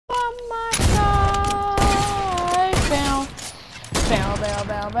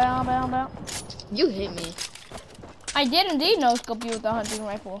bow, bow, bow, bow, bow. You hit me. I did indeed no scope you with a hunting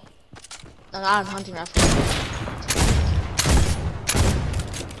rifle. No, not a hunting rifle.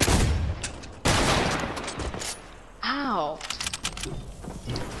 Ow.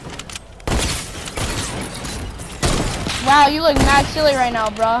 Wow, you look mad silly right now,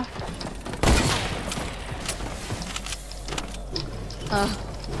 bruh.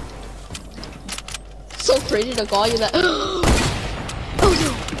 So crazy to call you that. Oh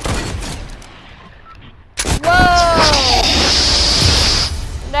no. Whoa!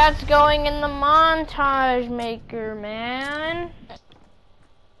 That's going in the montage maker, man.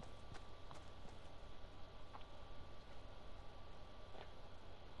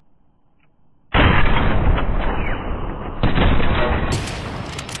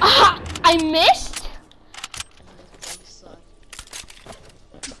 I missed?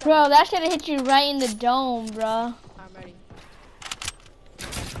 Bro, that should have hit you right in the dome, bro. I'm ready.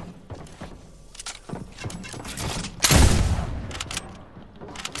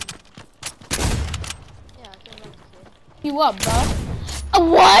 You up, bro?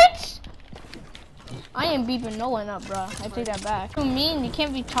 What? I ain't beeping no one up, bro. I take that back. You mean you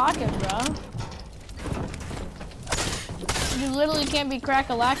can't be talking, bro? You literally can't be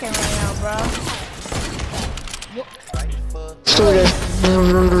crack-a-lacking right now, bro.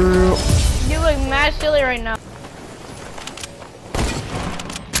 You look mad silly right now.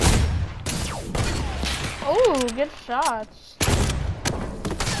 Oh, good shots.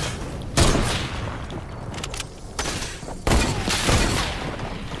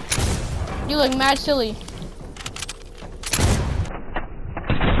 You look mad silly.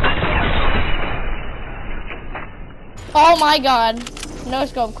 Oh my god. No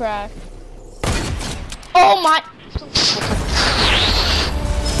scope crack. Oh my.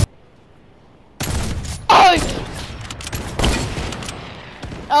 Oh.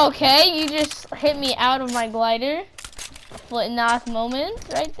 Okay, you just hit me out of my glider. Split knock moment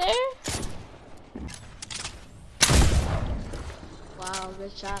right there. Wow,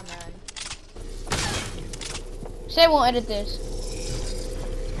 good shot, man. Say I won't edit this.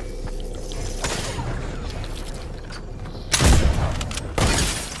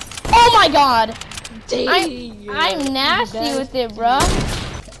 Oh my god! I'm nasty with it, bro.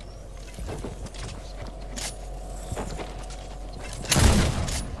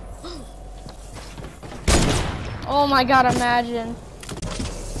 Oh my god, imagine.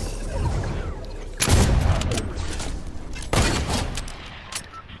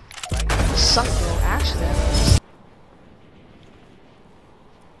 Suck, bro, actually.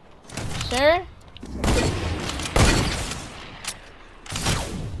 Sir?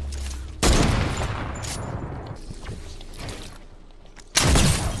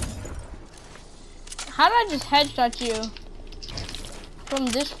 How did I just headshot you from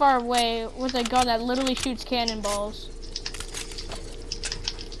this far away with a gun that literally shoots cannonballs?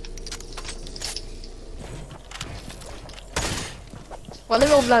 Well, let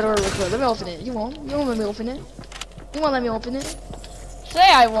me open that door real quick. Let me open it. You won't let me open it. You won't let me open it. Say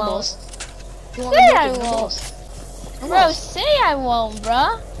I won't. Say I won't. Bro, say I won't,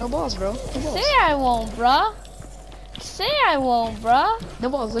 bruh. No balls, bro. No balls. Say I won't, bruh. Say I won't, bruh. No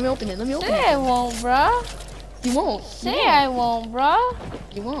balls. Let me open it. Let me open it. Say I won't, bruh. You won't. Say I won't, bruh.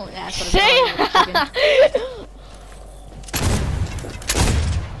 You won't. Yeah, that's what Say.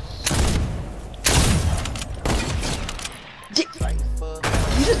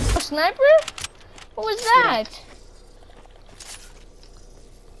 You just A sniper? What was that?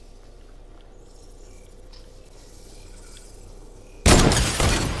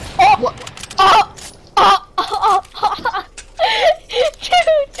 Oh! What? Oh!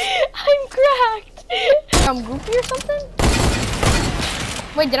 Dude, I'm cracked. I'm goofy or something?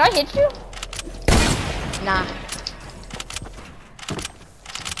 Wait, did I hit you? Nah.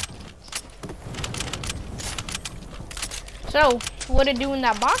 So, what it do in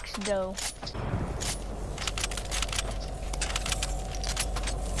that box, though?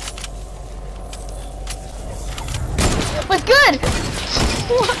 What's good?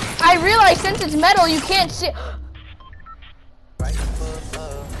 I realize since it's metal, you can't see. Right foot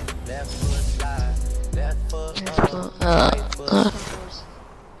up, left foot slide, left foot up, right foot up.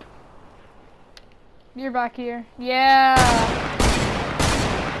 You're back here. Yeah.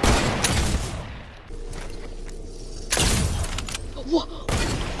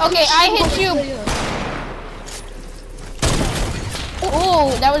 Okay, I hit you.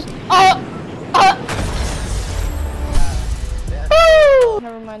 Oh, that was.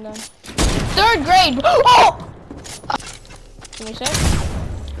 Never mind then. 3rd grade. Oh! Give me a sec.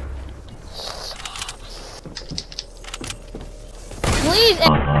 please.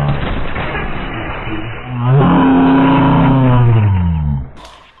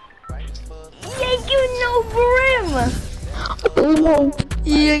 Yeah, you no brim.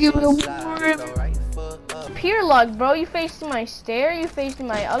 Yeah, give me a Pure luck, bro. You faced my stare. You faced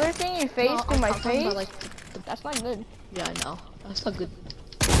my other thing. You faced in my face. About, like, That's not good. yeah, I know. That's not good.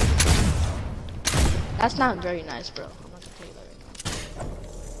 That's not very nice, bro. I'm not gonna tell you that right now.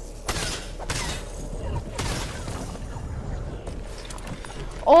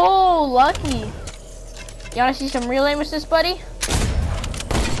 Oh, lucky. You wanna see some real aim assist, buddy?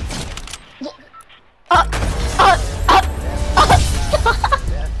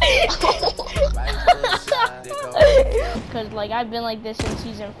 Cause like I've been like this since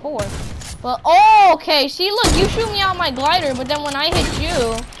season 4. But oh, okay. See, look, you shoot me out my glider, but then when I hit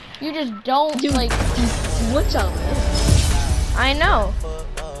you, you just don't like. What's up? I know.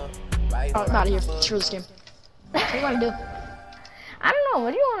 Oh, I'm out of here. Screw this game. What do you want to do? I don't know.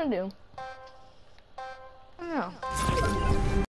 What do you want to do? I don't know.